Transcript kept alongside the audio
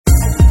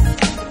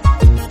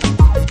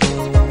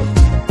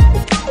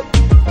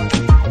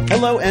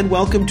Hello and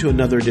welcome to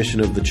another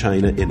edition of the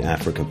China in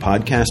Africa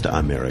podcast.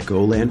 I'm Eric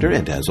Olander,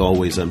 and as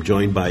always, I'm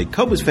joined by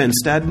Cobus van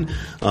Staden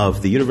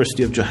of the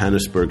University of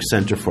Johannesburg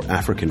Center for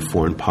African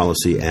Foreign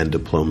Policy and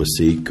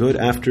Diplomacy. Good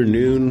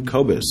afternoon,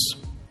 Cobus.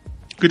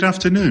 Good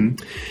afternoon.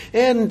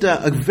 And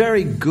a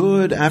very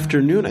good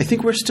afternoon. I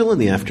think we're still in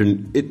the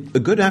afternoon.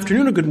 A good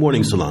afternoon or good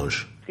morning,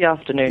 Solange? The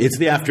afternoon. It's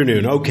the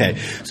afternoon. Okay.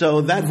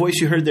 So that voice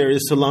you heard there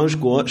is Solange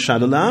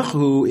Chatelard,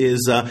 who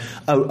is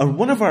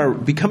one of our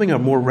becoming a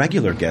more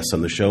regular guests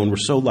on the show, and we're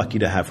so lucky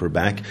to have her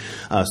back.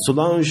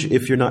 Solange,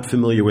 if you're not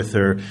familiar with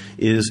her,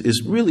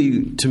 is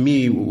really, to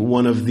me,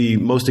 one of the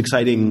most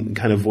exciting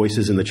kind of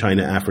voices in the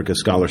China-Africa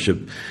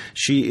scholarship.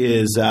 She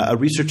is a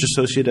research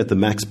associate at the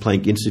Max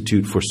Planck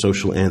Institute for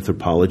Social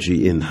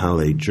Anthropology in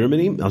Halle,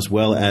 Germany, as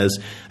well as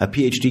a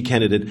PhD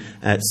candidate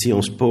at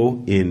Sciences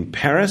Po in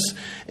Paris,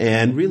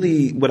 and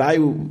really what I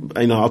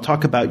know, I'll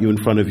talk about you in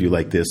front of you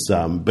like this,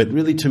 but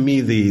really to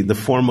me the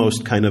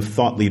foremost kind of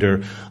thought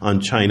leader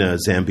on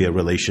China-Zambia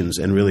relations,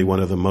 and really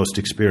one of the most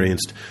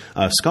experienced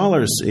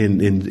scholars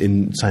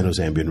in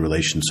Sino-Zambian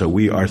relations. So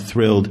we are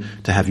thrilled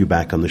to have you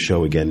back on the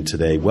show again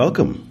today.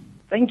 Welcome.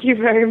 Thank you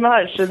very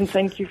much, and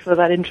thank you for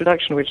that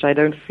introduction, which I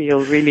don't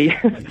feel really...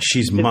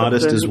 She's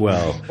modest as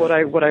well. What I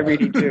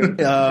really do.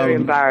 Very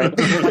embarrassed.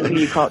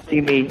 Luckily you can't see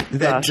me.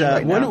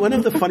 Right one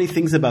of the funny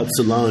things about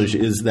Solange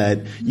is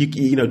that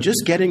you know,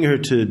 just getting her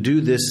to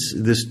do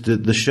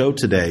the show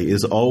today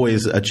is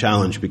always a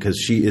challenge, because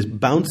she is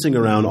bouncing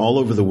around all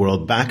over the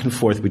world, back and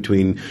forth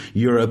between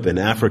Europe and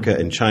Africa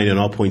and China and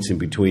all points in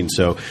between.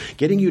 So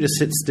getting you to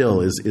sit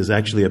still is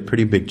actually a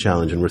pretty big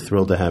challenge, and we're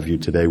thrilled to have you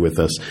today with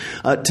us.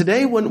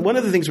 Today, one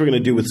of the things we're going to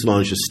do with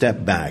Solange is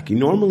step back.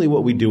 Normally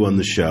what we do on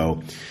the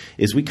show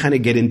is we kind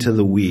of get into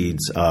the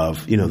weeds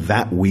of,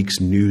 that week's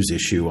news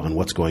issue on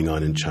what's going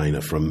on in China.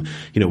 From,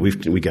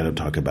 we got to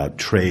talk about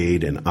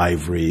trade and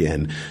ivory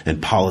and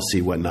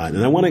policy, whatnot.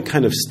 And I want to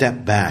kind of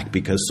step back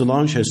because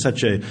Solange has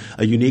such a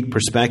unique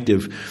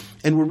perspective.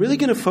 And we're really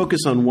going to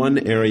focus on one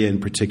area in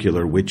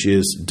particular, which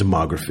is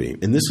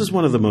demography. And this is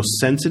one of the most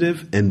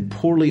sensitive and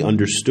poorly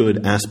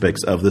understood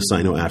aspects of the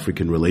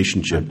Sino-African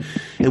relationship.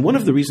 And one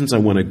of the reasons I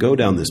want to go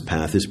down this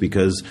path is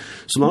because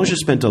Solange has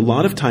spent a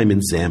lot of time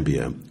in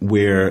Zambia,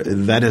 where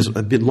that has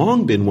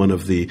long been one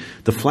of the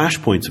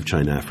flashpoints of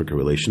China-Africa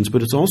relations,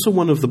 but it's also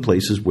one of the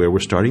places where we're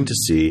starting to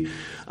see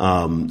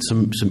some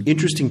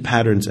interesting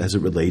patterns as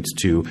it relates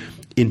to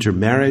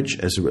intermarriage,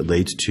 as it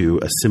relates to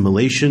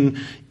assimilation,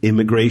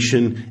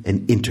 immigration,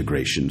 and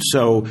integration.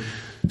 So,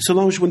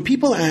 Solange, when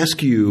people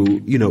ask you,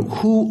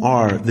 who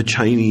are the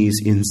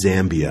Chinese in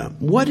Zambia,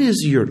 what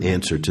is your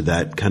answer to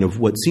that kind of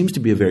what seems to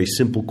be a very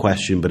simple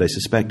question, but I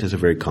suspect has a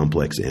very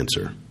complex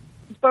answer?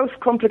 Both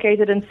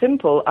complicated and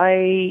simple.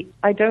 I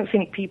don't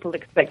think people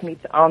expect me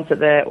to answer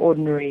their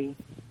ordinary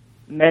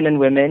men and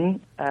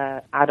women,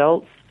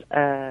 adults,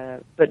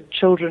 but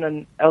children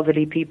and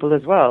elderly people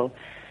as well.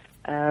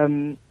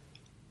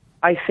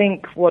 I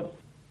think what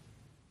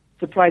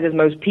surprises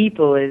most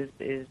people is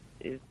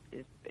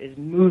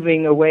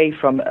moving away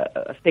from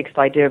a fixed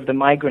idea of the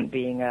migrant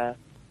being a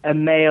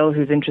male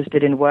who's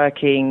interested in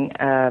working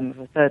of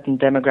a certain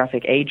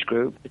demographic age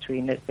group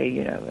between, let's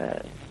say,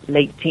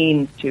 late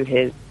teens to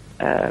his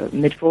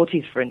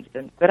mid-40s, for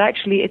instance. But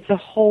actually, it's a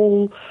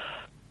whole,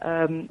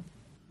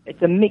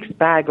 it's a mixed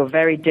bag of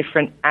very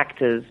different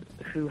actors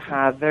who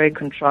have very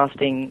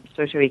contrasting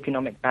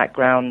socioeconomic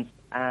backgrounds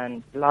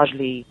and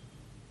largely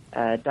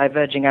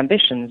diverging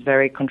ambitions,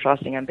 very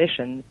contrasting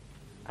ambitions.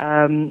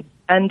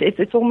 And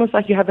it's almost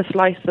like you have a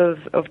slice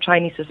of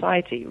Chinese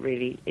society,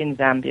 really, in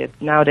Zambia.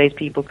 Nowadays,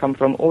 people come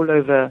from all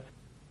over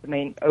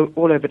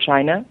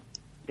China.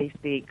 They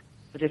speak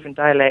the different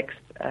dialects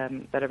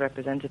that are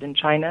represented in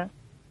China.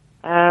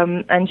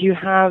 And you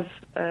have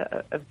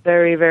a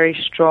very, very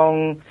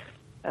strong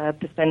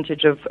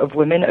percentage of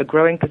women, a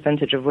growing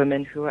percentage of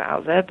women who are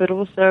out there, but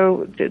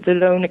also the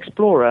lone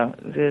explorer,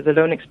 the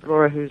lone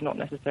explorer who's not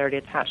necessarily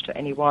attached to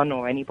anyone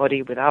or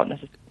anybody without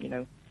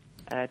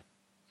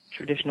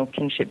traditional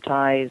kinship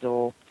ties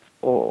or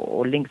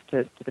links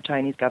to the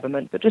Chinese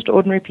government, but just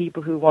ordinary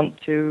people who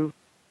want to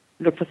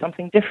look for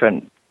something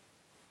different.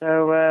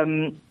 So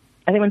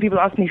I think when people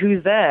ask me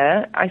who's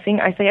there, I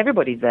say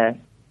everybody's there.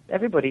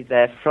 Everybody's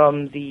there,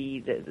 from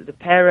the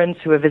parents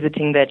who are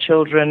visiting their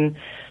children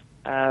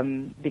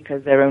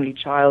because their only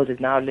child is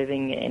now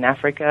living in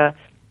Africa,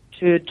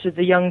 to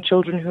the young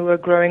children who are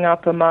growing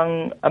up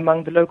among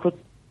the local,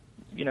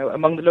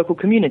 among the local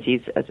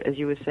communities. As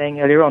you were saying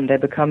earlier on, they're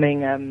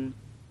becoming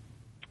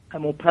a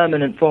more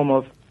permanent form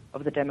of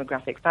the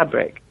demographic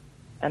fabric.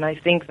 And I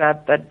think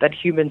that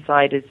human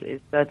side is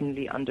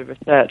certainly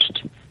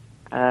under-researched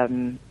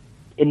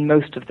in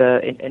most of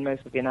the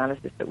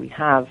analysis that we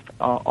have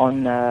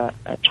on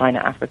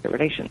China-Africa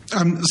relations.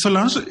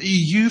 Solange,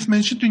 you've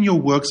mentioned in your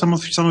work some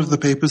of the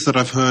papers that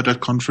I've heard at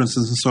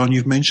conferences and so on.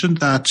 You've mentioned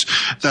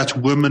that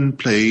women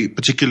play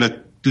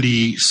particular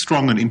really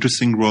strong and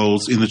interesting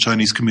roles in the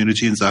Chinese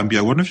community in Zambia.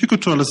 I wonder if you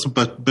could tell us a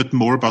bit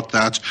more about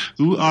that.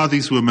 Who are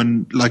these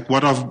women? Like,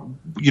 what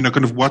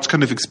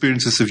kind of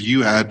experiences have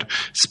you had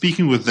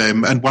speaking with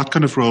them, and what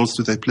kind of roles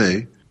do they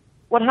play?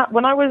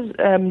 When I was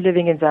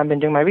living in Zambia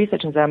and doing my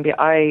research in Zambia,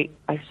 I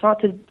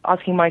started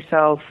asking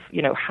myself,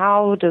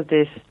 how does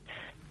this,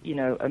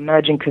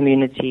 emerging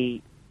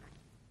community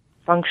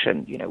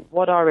function?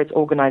 What are its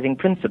organizing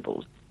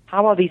principles?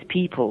 How are these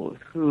people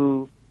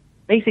who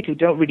basically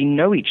don't really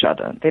know each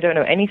other? They don't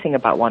know anything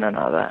about one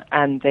another,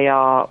 and they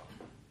are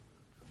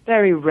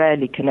very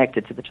rarely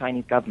connected to the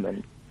Chinese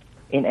government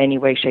in any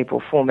way, shape,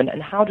 or form.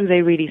 And how do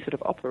they really sort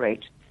of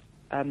operate?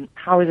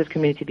 How is this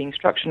community being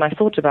structured? And I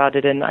thought about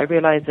it, and I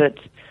realized that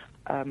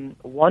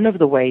one of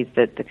the ways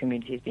that the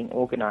community is being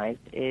organized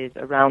is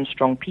around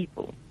strong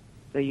people.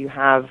 So you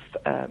have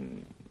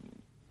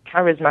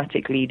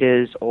charismatic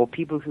leaders, or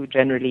people who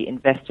generally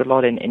invest a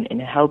lot in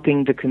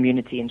helping the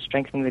community and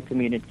strengthening the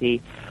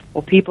community,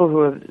 or people who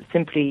are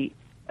simply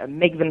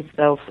make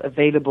themselves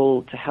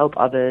available to help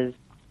others.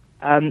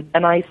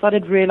 And I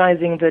started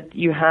realizing that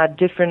you had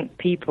different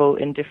people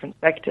in different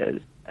sectors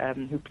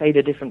who played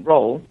a different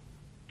role,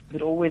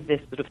 but always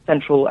this sort of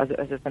central, as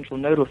a central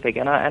nodal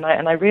figure. And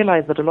I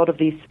realized that a lot of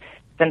these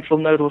central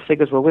nodal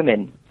figures were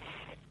women.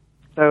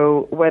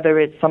 So whether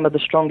it's some of the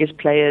strongest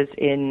players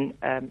in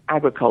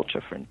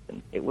agriculture, for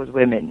instance, it was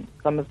women.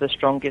 Some of the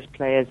strongest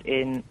players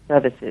in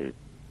services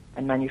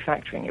and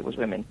manufacturing, it was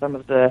women. Some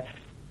of the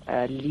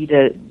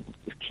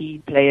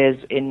key players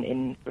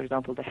in, for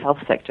example, the health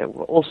sector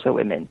were also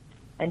women.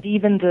 And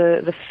even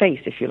the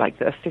face, if you like,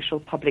 the official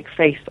public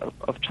face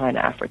of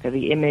China-Africa,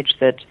 the image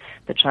that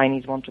the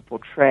Chinese want to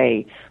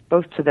portray,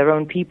 both to their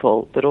own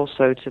people, but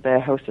also to their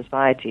host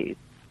societies,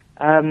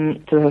 to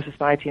the host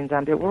society in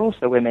Zambia, were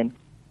also women.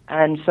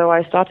 And so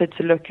I started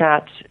to look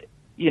at,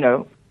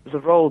 the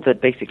role that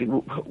basically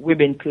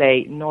women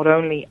play, not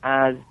only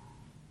as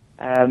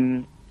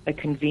a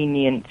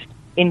convenient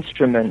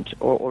instrument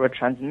or a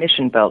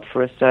transmission belt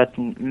for a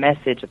certain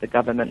message that the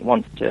government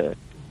wants to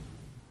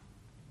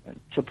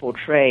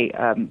portray,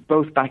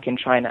 both back in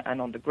China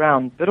and on the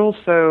ground, but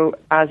also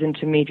as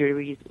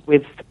intermediaries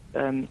with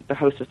the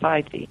host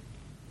society.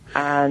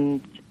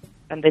 And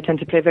they tend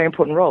to play a very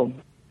important role.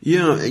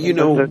 Yeah,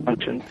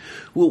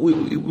 well,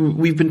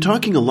 we've been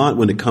talking a lot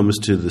when it comes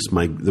to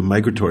the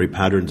migratory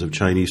patterns of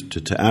Chinese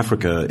to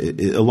Africa.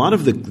 A lot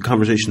of the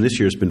conversation this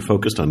year has been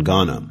focused on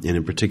Ghana, and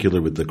in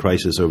particular with the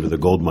crisis over the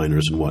gold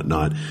miners and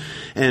whatnot.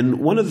 And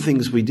one of the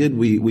things we did,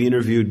 we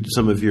interviewed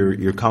some of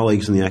your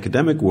colleagues in the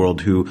academic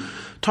world who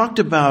talked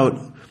about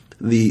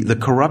the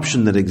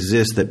corruption that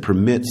exists that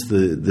permits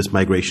this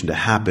migration to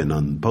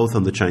happen both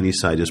on the Chinese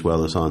side as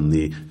well as on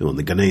the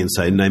Ghanaian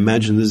side, and I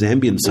imagine the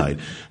Zambian side.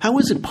 How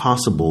is it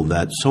possible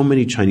that so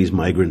many Chinese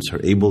migrants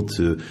are able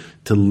to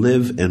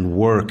live and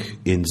work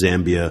in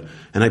Zambia?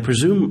 And I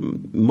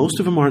presume most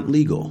of them aren't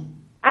legal.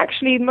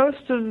 Actually,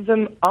 most of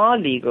them are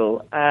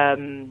legal.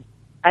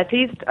 At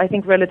least, I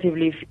think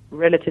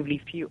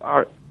relatively few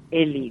are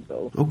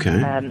illegal. Okay.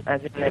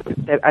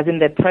 As in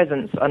their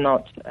presence are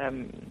not.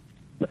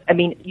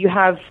 You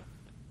have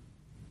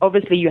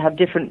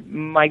different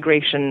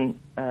migration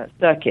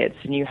circuits,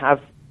 and you have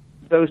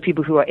those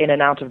people who are in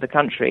and out of the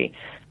country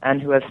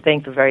and who are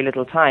staying for very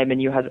little time,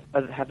 and you have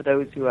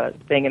those who are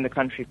staying in the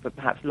country for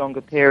perhaps longer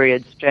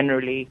periods,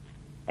 generally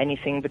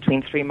anything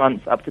between 3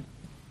 months up to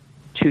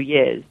 2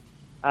 years,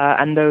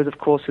 and those, of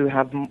course, who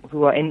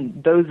are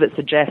in those that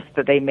suggest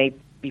that they may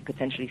be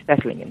potentially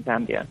settling in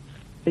Zambia.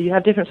 So you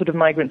have different sort of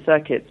migrant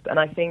circuits, and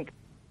I think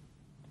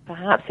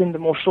perhaps in the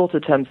more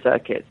shorter-term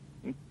circuits,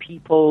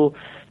 people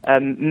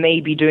may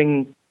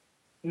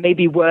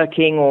be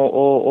working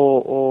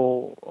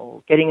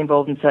or getting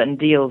involved in certain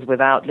deals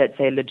without, let's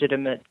say, a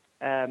legitimate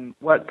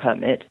work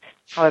permit.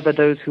 However,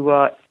 those who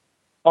are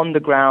on the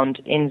ground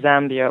in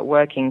Zambia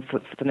working for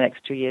the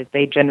next 2 years,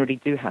 they generally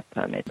do have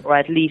permits, or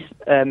at least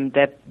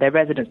their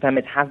residence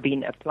permits have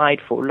been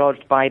applied for,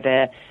 lodged by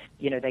their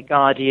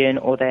guardian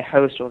or their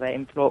host or their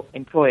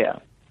employer.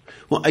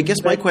 Well, I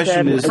guess my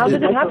question is... How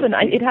does it happen?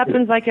 It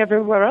happens like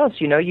everywhere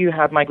else. You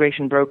have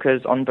migration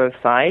brokers on both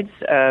sides,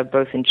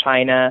 both in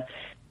China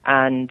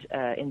and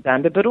in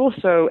Zambia, but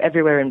also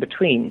everywhere in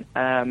between.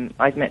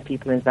 I've met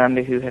people in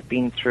Zambia who have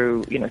been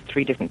through,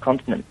 3 different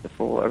continents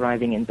before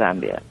arriving in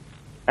Zambia.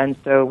 And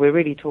so we're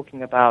really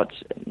talking about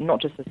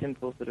not just a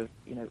simple sort of,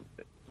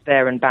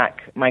 there and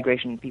back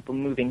migration, people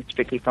moving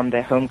strictly from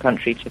their home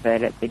country to their,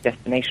 let's say,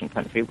 destination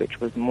country, which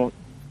was more...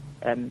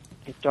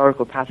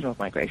 historical pattern of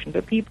migration,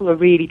 but people are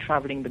really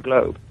traveling the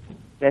globe.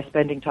 They're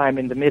spending time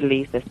in the Middle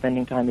East, they're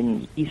spending time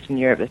in Eastern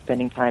Europe, they're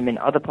spending time in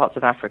other parts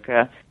of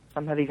Africa.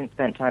 Some have even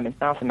spent time in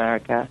South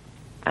America,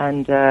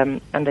 and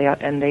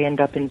they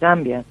end up in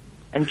Zambia.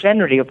 And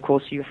generally, of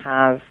course, you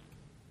have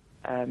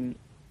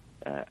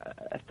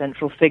a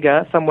central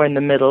figure somewhere in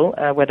the middle,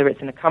 whether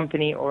it's in a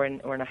company or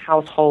in a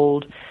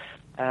household,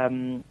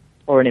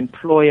 or an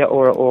employer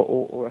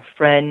or a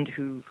friend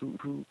who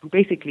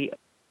basically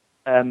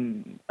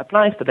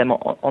applies for them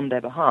on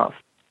their behalf.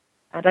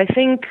 And I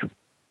think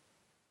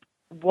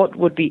what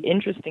would be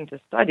interesting to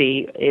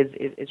study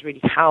is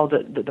really how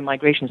the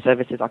migration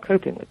services are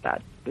coping with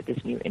that, with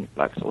this new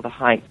influx or the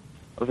height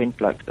of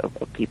influx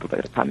of people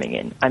that are coming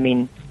in. I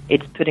mean,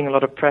 it's putting a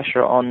lot of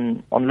pressure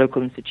on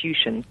local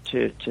institutions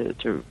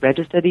to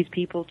register these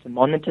people, to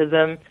monitor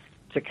them,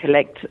 to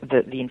collect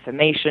the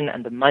information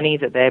and the money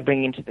that they're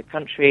bringing to the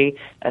country,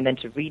 and then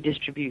to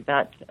redistribute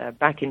that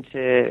back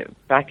into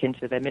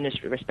their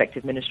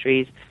respective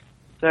ministries.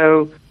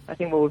 So I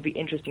think what would be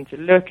interesting to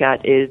look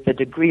at is the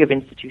degree of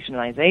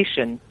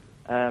institutionalization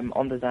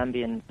on the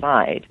Zambian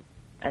side,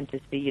 and to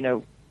see,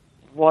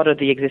 what are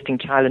the existing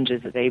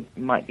challenges that they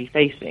might be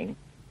facing,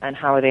 and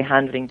how are they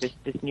handling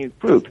this new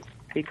group.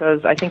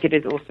 Because I think it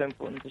is also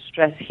important to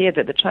stress here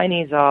that the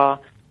Chinese are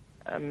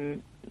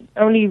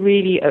only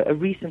really a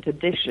recent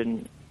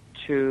addition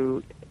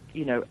to,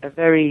 a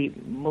very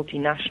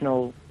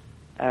multinational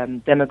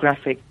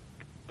demographic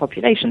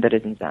population that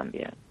is in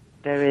Zambia.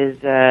 There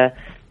is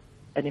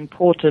an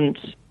important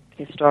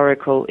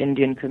historical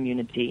Indian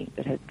community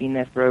that has been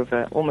there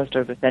for almost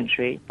over a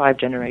century, 5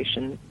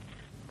 generations.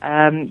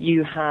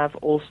 You have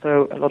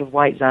also a lot of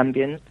white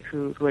Zambians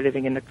who are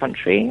living in the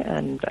country,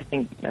 and I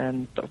think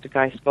Dr.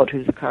 Guy Scott,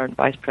 who's the current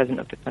vice president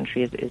of the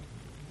country,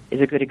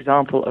 is a good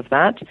example of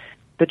that.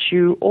 But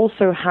you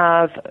also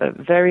have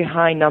very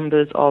high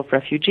numbers of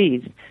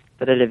refugees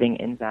that are living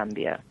in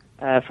Zambia,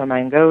 from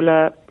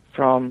Angola,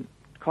 from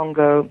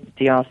Congo,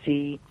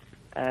 DRC,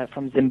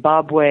 from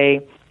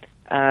Zimbabwe,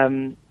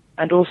 and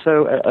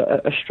also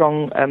a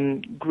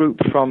strong group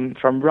from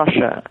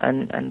Russia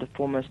and the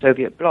former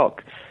Soviet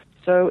bloc.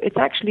 So it's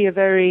actually a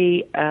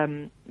very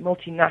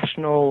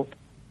multinational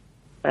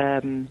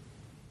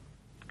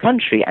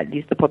country. At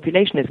least the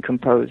population is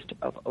composed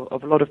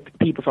of a lot of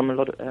people from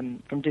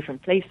from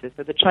different places.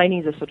 So the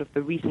Chinese are sort of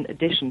the recent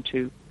addition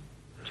to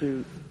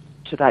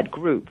that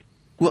group.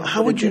 Well,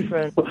 how would you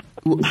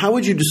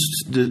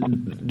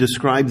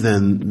describe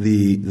then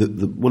the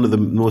one of the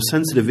most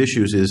sensitive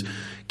issues is,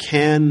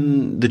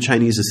 can the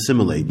Chinese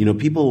assimilate?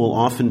 People will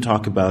often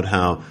talk about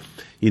how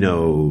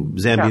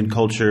Zambian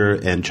culture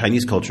and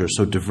Chinese culture are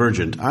so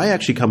divergent. I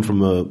actually come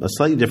from a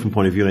slightly different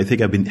point of view, and I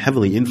think I've been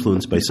heavily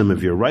influenced by some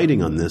of your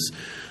writing on this.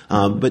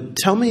 But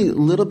tell me a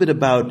little bit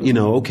about, so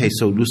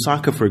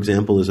Lusaka, for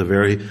example, is a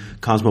very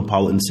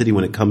cosmopolitan city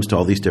when it comes to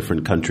all these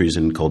different countries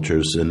and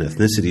cultures and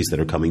ethnicities that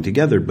are coming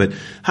together. But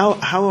how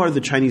are the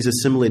Chinese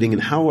assimilating,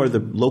 and how are the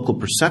local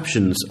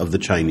perceptions of the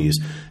Chinese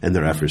and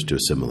their efforts to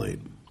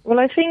assimilate? Well,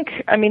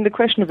 the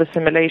question of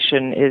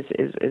assimilation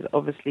is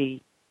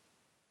obviously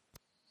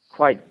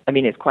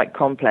it's quite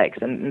complex,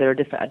 and there are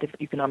different.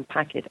 You can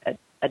unpack it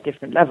at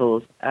different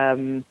levels.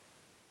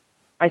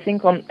 I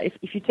think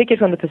if you take it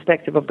from the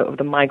perspective of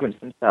the migrants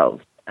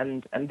themselves,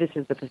 and this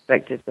is the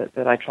perspective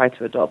that I try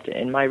to adopt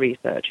in my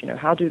research.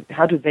 How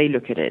do they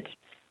look at it?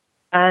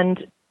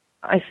 And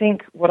I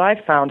think what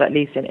I've found, at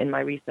least in my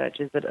research,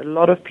 is that a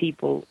lot of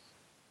people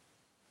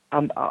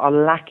are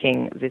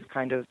lacking this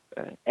kind of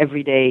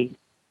everyday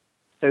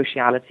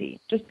sociality,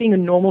 just being a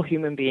normal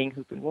human being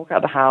who can walk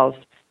out the house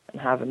and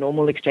have a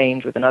normal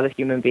exchange with another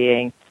human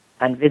being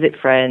and visit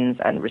friends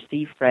and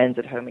receive friends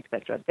at home,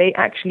 etc. They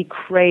actually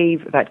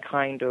crave that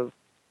kind of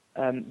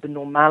the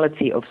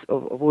normality of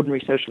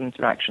ordinary social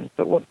interactions.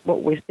 But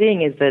what we're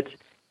seeing is that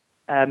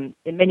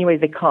in many ways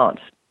they can't.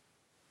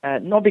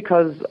 Not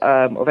because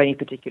of any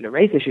particular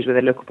race issues with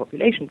their local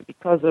population, but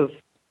because of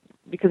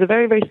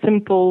very, very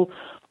simple,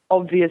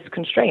 obvious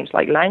constraints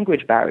like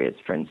language barriers,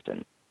 for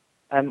instance,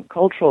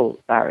 cultural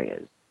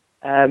barriers,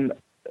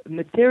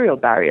 material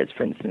barriers,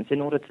 for instance. In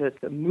order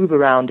to move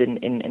around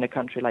in a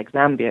country like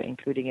Zambia,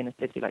 including in a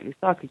city like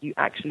Lusaka, you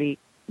actually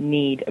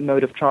need a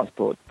mode of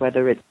transport,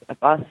 whether it's a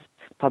bus,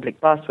 public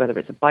bus, whether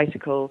it's a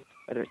bicycle,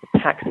 whether it's a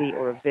taxi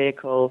or a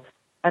vehicle.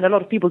 And a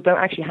lot of people don't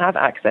actually have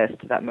access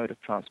to that mode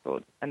of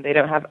transport, and they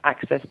don't have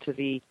access to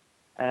the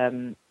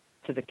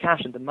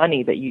cash and the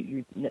money that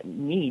you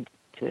need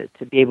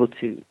to be able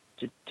to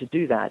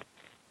do that.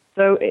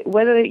 So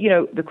whether,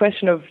 the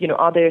question of,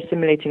 are they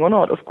assimilating or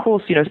not, of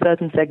course,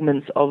 certain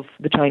segments of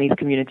the Chinese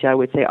community, I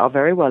would say, are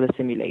very well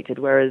assimilated,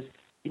 whereas,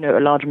 a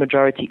large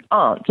majority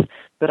aren't.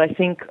 But I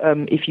think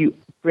if you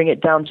bring it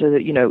down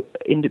to,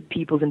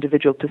 people's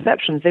individual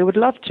perceptions, they would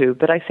love to.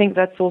 But I think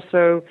that's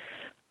also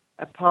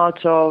a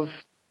part of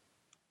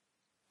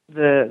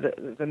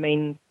the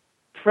main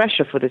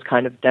pressure for this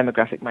kind of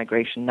demographic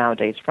migration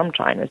nowadays from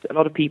China. A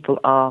lot of people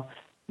are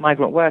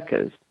migrant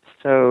workers.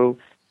 So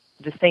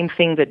the same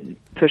thing that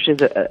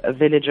pushes a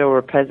villager or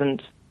a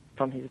peasant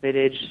from his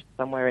village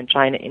somewhere in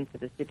China into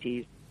the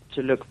cities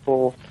to look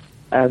for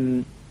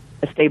a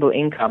stable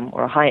income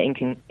or a higher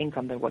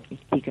income than what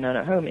he can earn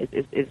at home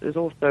is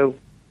also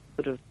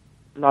sort of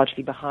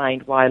largely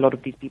behind why a lot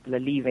of these people are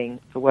leaving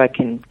for work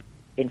in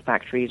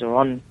factories or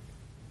on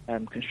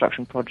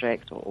construction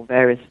projects or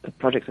various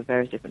projects of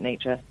various different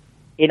nature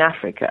in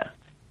Africa.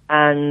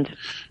 And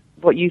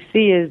what you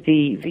see is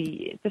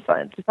to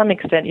some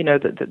extent,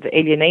 the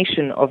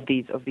alienation of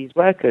these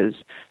workers,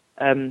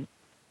 who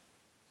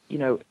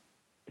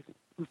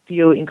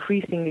feel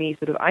increasingly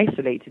sort of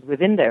isolated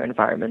within their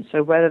environment.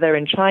 So whether they're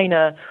in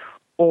China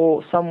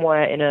or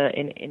somewhere in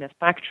a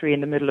factory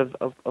in the middle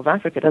of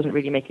Africa doesn't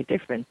really make a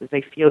difference, as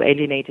they feel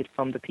alienated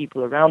from the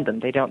people around them.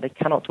 They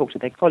cannot talk to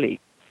their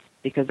colleagues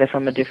because they're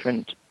from a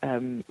different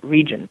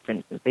region, for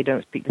instance. They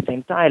don't speak the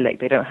same dialect.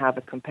 They don't have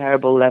a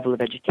comparable level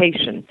of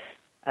education.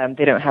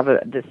 They don't have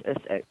a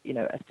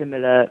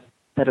similar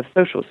set of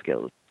social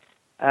skills.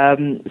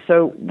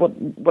 So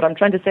what I'm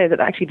trying to say is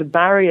that actually the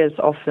barriers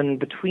often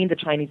between the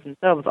Chinese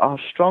themselves are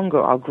stronger,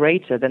 are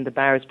greater than the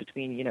barriers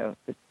between,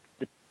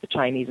 the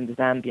Chinese and the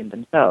Zambian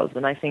themselves.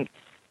 And I think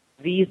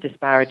these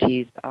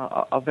disparities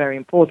are very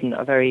important,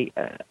 are very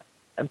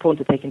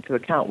important to take into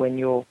account when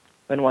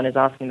one is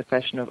asking the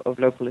question of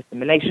local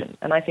assimilation.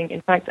 And I think,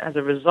 in fact, as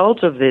a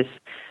result of this,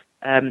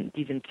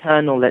 these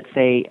internal, let's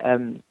say,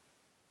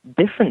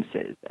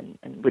 differences,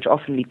 and which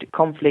often lead to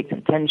conflict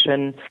and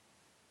tension,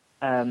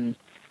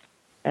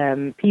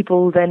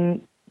 people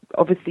then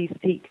obviously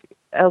seek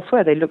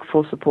elsewhere. They look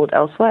for support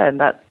elsewhere, and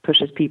that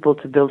pushes people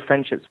to build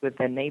friendships with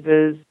their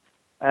neighbors,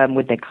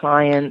 with their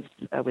clients,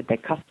 with their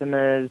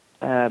customers,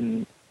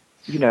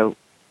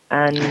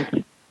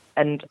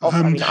 and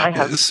often, I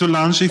have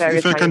Solange,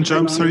 if I can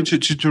jump, sorry to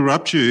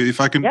interrupt you, if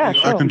I can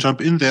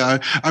jump in there,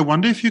 I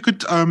wonder if you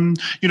could, on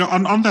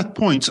that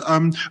point,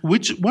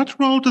 what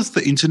role does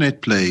the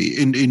internet play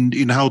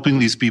in helping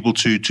these people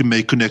to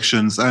make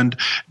connections, and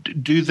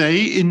do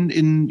they in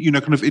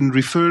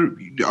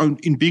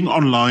being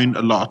online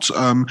a lot?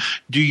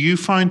 Do you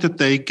find that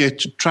they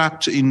get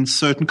trapped in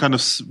certain kind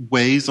of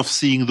ways of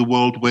seeing the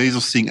world, ways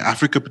of seeing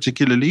Africa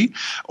particularly,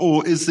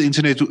 or is the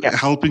internet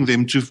helping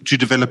them to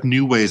develop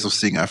new ways of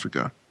seeing Africa?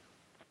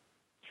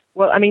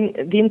 Well, I mean,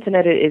 the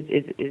internet is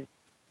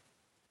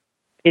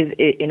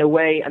in a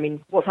way, I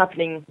mean, what's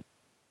happening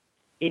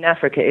in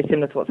Africa is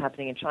similar to what's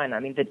happening in China. I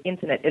mean, the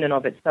internet in and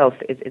of itself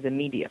is a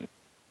medium.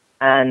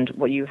 And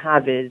what you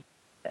have is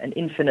an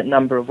infinite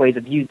number of ways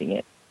of using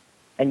it,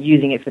 and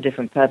using it for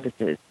different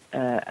purposes,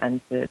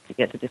 and to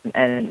get to different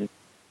ends.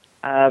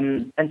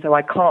 And so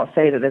I can't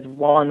say that there's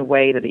one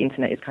way that the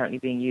internet is currently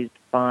being used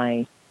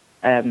by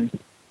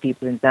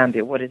people in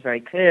Zambia. What is very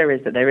clear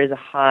is that there is a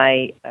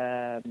high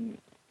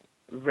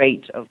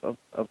rate of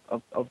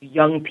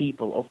young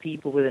people, or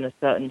people within a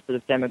certain sort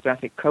of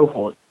demographic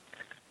cohort,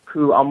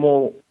 who are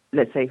more,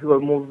 let's say, who are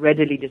more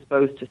readily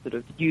disposed to sort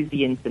of use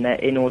the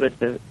internet in order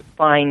to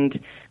find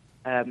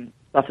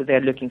stuff that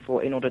they're looking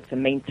for, in order to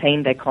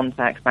maintain their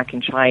contacts back in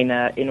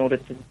China, in order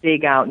to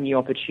dig out new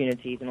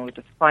opportunities, in order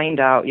to find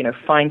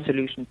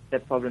solutions to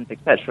their problems,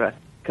 etc.,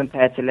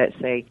 compared to, let's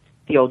say,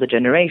 the older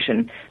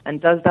generation.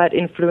 And does that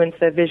influence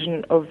their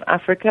vision of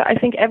Africa? I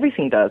think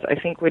everything does. I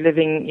think we're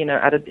living, in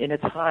a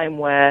time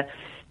where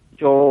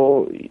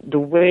the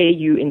way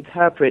you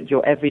interpret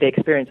your everyday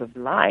experience of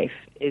life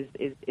is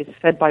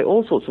fed by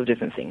all sorts of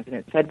different things. And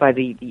it's fed by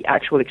the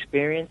actual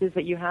experiences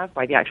that you have,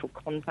 by the actual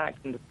contacts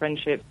and the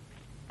friendships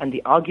and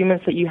the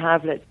arguments that you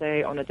have, let's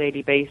say, on a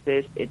daily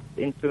basis. It's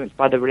influenced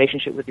by the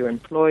relationship with your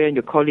employer and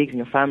your colleagues and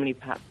your family,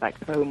 perhaps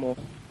back home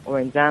or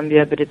in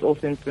Zambia, but it's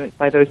also influenced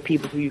by those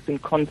people who you can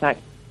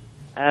contact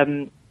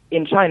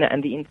in China.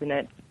 And the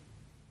internet,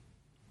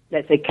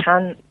 let's say,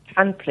 can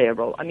play a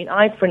role. I mean,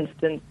 for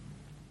instance,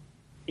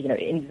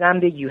 in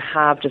Zambia, you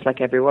have, just like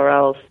everywhere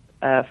else,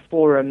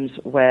 forums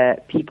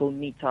where people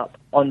meet up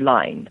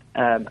online,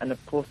 and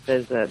of course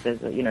there's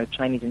a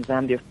Chinese in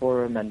Zambia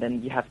forum, and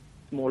then you have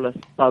smaller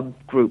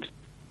subgroups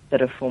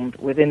that are formed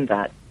within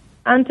that.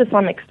 And to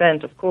some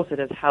extent, of course, it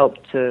has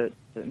helped to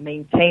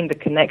maintain the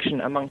connection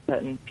among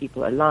certain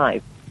people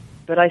alive.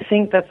 But I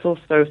think that's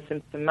also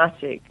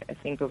symptomatic, I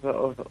think, of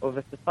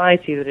a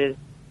society that is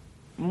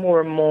more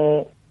and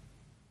more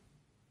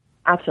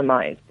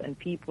atomized, and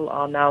people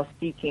are now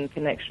seeking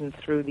connection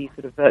through these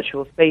sort of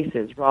virtual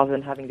spaces rather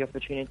than having the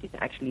opportunity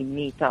to actually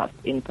meet up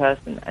in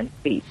person and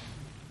speak.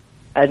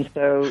 And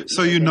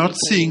so you're not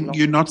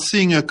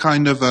seeing a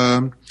kind of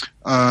a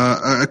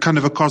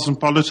Zambian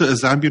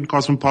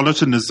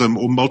cosmopolitanism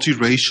or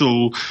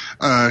multiracial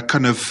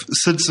kind of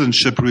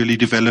citizenship really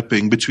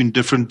developing between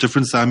different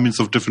Zambians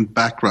of different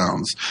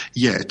backgrounds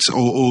yet,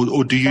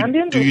 or do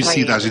you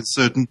see that in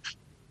certain?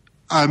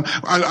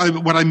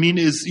 What I mean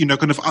is,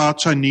 kind of our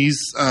Chinese,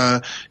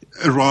 kind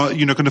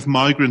of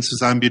migrants to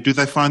Zambia, do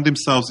they find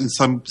themselves in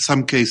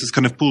some cases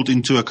kind of pulled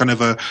into a kind of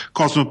a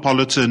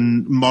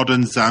cosmopolitan,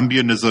 modern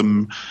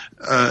Zambianism,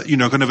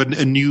 kind of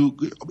a new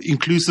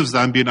inclusive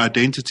Zambian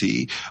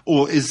identity,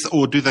 or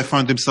do they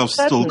find themselves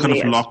still kind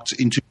of locked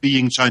into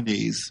being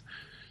Chinese?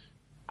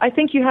 I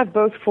think you have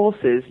both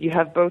forces. You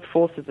have both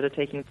forces that are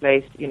taking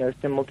place,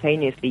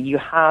 simultaneously. You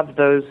have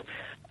those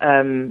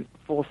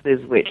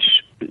forces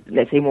which,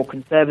 let's say, more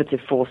conservative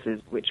forces,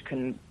 which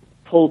can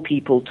pull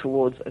people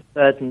towards a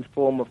certain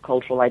form of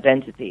cultural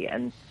identity,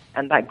 and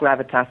that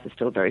gravitas is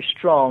still very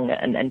strong,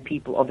 and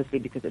people, obviously,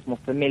 because it's more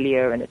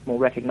familiar and it's more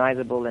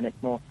recognizable and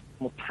it's more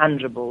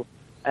tangible,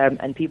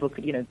 and people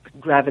could,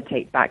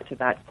 gravitate back to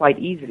that quite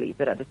easily.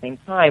 But at the same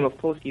time, of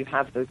course, you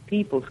have those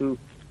people who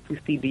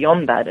see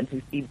beyond that, and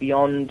who see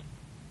beyond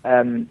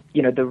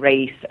the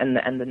race and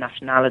the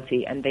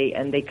nationality, and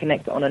they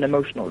connect on an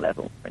emotional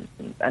level, for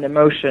instance. And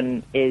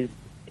emotion is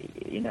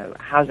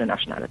has no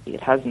nationality.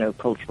 It has no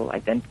cultural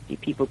identity.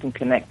 People can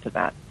connect to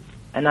that.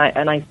 And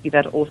I see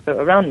that also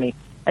around me.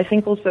 I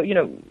think also,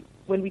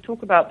 when we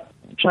talk about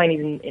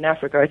Chinese in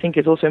Africa, I think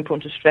it's also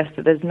important to stress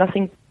that there's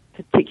nothing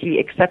particularly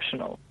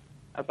exceptional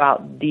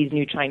about these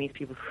new Chinese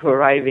people who are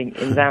arriving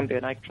in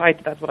Zambia. And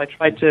that's what I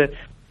tried to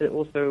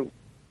also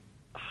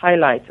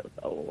highlight,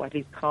 or at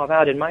least carve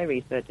out in my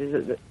research,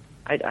 is that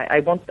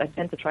I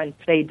tend to try and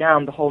play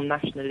down the whole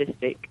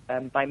nationalistic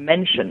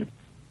dimension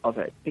of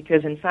it,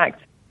 because in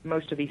fact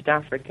most of East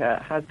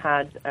Africa has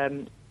had a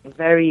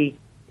very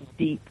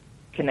deep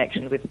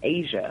connection with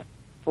Asia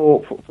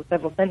for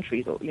several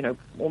centuries, or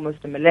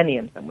almost a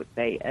millennium, some would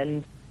say.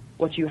 And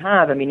what you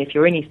have, if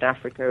you're in East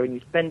Africa and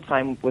you spend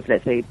time with,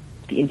 let's say,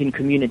 the Indian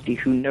community,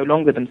 who no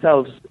longer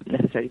themselves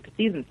necessarily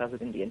perceive themselves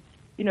as Indian,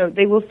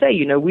 they will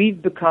say,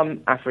 we've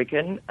become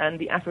African, and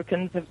the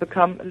Africans have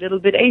become a little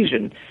bit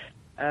Asian.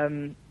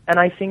 And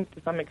I think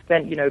to some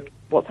extent,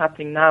 what's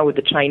happening now with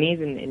the Chinese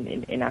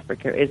in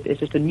Africa is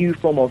just a new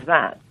form of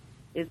that,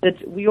 is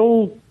that we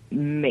all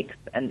mix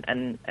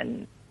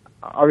and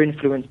are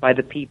influenced by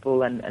the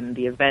people and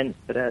the events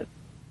that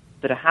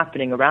are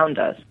happening around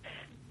us.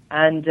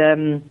 And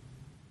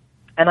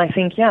I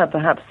think,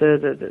 perhaps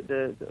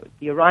the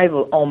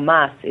arrival en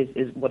masse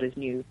is what is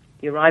new.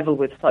 The arrival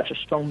with such a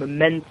strong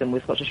momentum,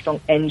 with such a strong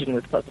engine,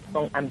 with such a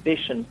strong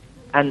ambition,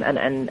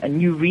 and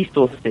new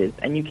resources,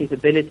 and new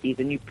capabilities,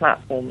 and new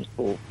platforms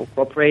for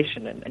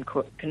cooperation and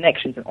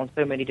connections on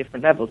so many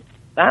different levels.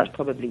 That's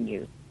probably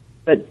new.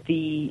 But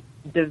the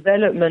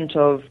development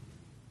of,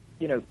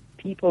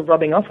 people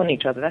rubbing off on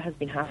each other, that has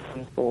been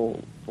happening for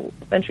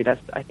centuries.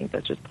 I think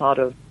that's just part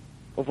of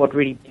what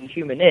really being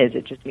human is.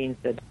 It just means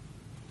that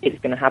it's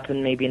going to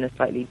happen maybe in a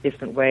slightly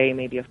different way,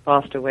 maybe a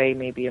faster way,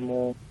 maybe a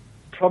more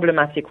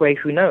problematic way,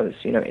 who knows,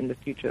 in the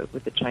future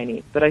with the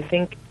Chinese. But I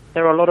think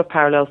there are a lot of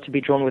parallels to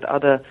be drawn with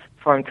other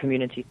foreign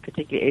communities,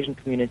 particularly Asian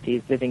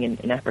communities living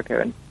in Africa,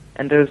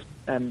 and those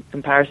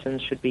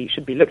comparisons should be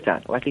looked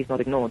at, or at least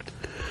not ignored.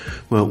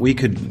 Well, we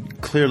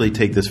could clearly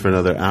take this for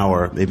another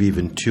hour, maybe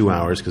even 2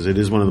 hours, because it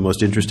is one of the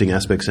most interesting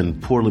aspects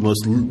and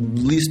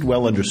least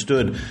well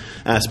understood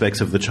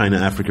aspects of the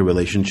China-Africa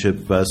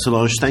relationship.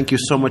 Solange, thank you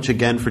so much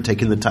again for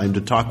taking the time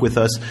to talk with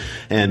us,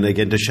 and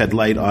again to shed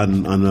light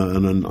on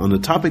a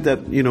topic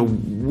that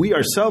we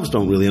ourselves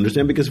don't really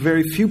understand, because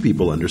very few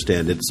people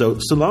understand it. So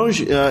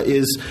Solange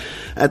is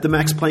at the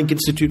Max Planck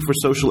Institute for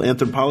Social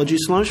Anthropology.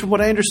 Solange, from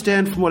what I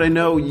understand, from what I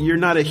know,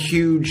 you're not a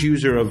huge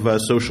user of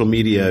social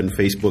media and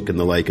Facebook and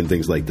the like and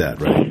things like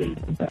that, right?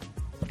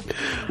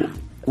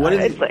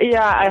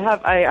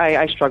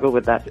 I struggle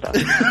with that stuff.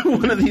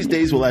 One of these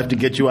days we'll have to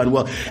get you on.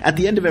 Well, at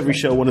the end of every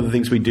show, one of the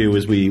things we do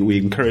is we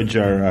encourage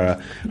our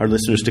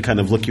listeners to kind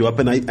of look you up.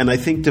 And I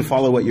think to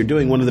follow what you're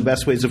doing, one of the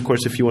best ways, of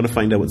course, if you want to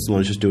find out what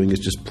Solange is doing, is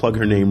just plug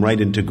her name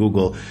right into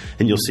Google,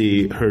 and you'll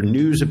see her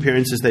news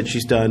appearances that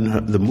she's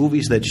done, the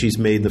movies that she's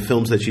made, the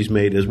films that she's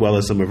made, as well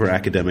as some of her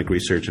academic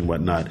research and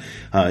whatnot.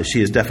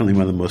 She is definitely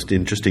one of the most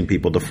interesting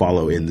people to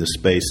follow in this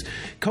space.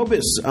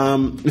 Cobus,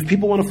 if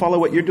people want to follow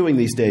what you're doing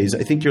these days,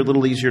 I think you're a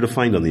little easier to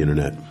find on the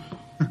internet.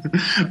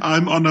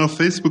 I'm on our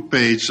Facebook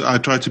page. I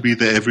try to be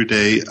there every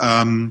day.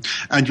 And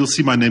you'll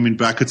see my name in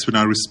brackets when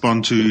I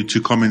respond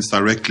to comments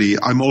directly.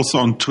 I'm also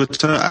on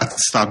Twitter at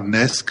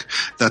Stadenesque.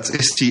 That's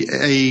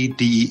STADENESQUE.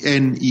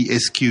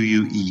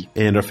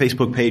 And our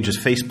Facebook page is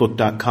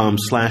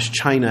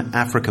facebook.com/China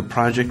Africa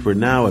Project. We're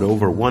now at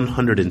over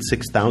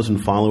 106,000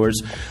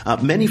 followers,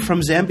 many from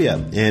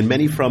Zambia and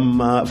many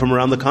from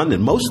around the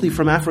continent, mostly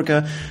from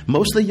Africa,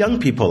 mostly young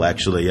people,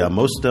 actually,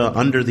 most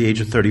under the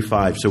age of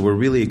 35. So we're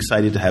really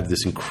excited to have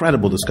this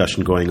incredible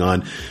discussion going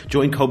on.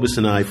 Join Cobus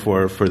and I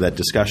for that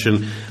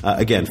discussion.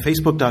 Again,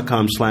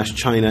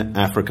 facebook.com/China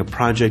Africa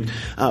Project.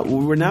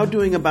 We're now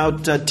doing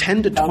about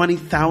 10 to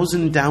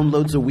 20,000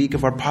 downloads a week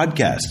of our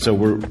podcast. So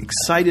we're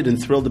excited and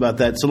thrilled about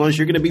that. Solange,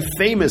 you're going to be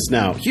famous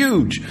now.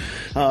 Huge.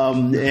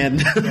 And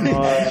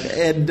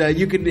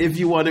you can, if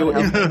you want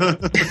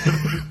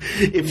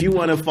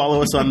to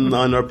follow us on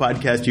our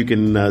podcast, you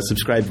can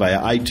subscribe via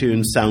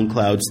iTunes,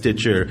 SoundCloud,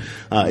 Stitcher.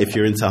 If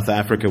you're in South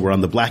Africa, we're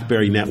on the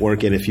BlackBerry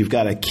network. And if you've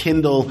got a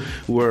Kindle,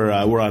 we're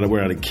on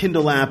a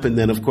Kindle app, and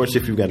then of course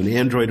if you've got an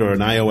Android or an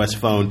iOS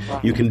phone,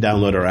 you can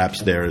download our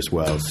apps there as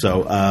well.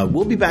 So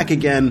we'll be back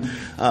again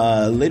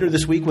later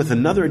this week with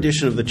another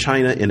edition of the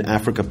China in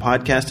Africa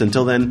podcast.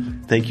 Until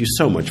then, thank you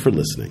so much for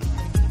listening.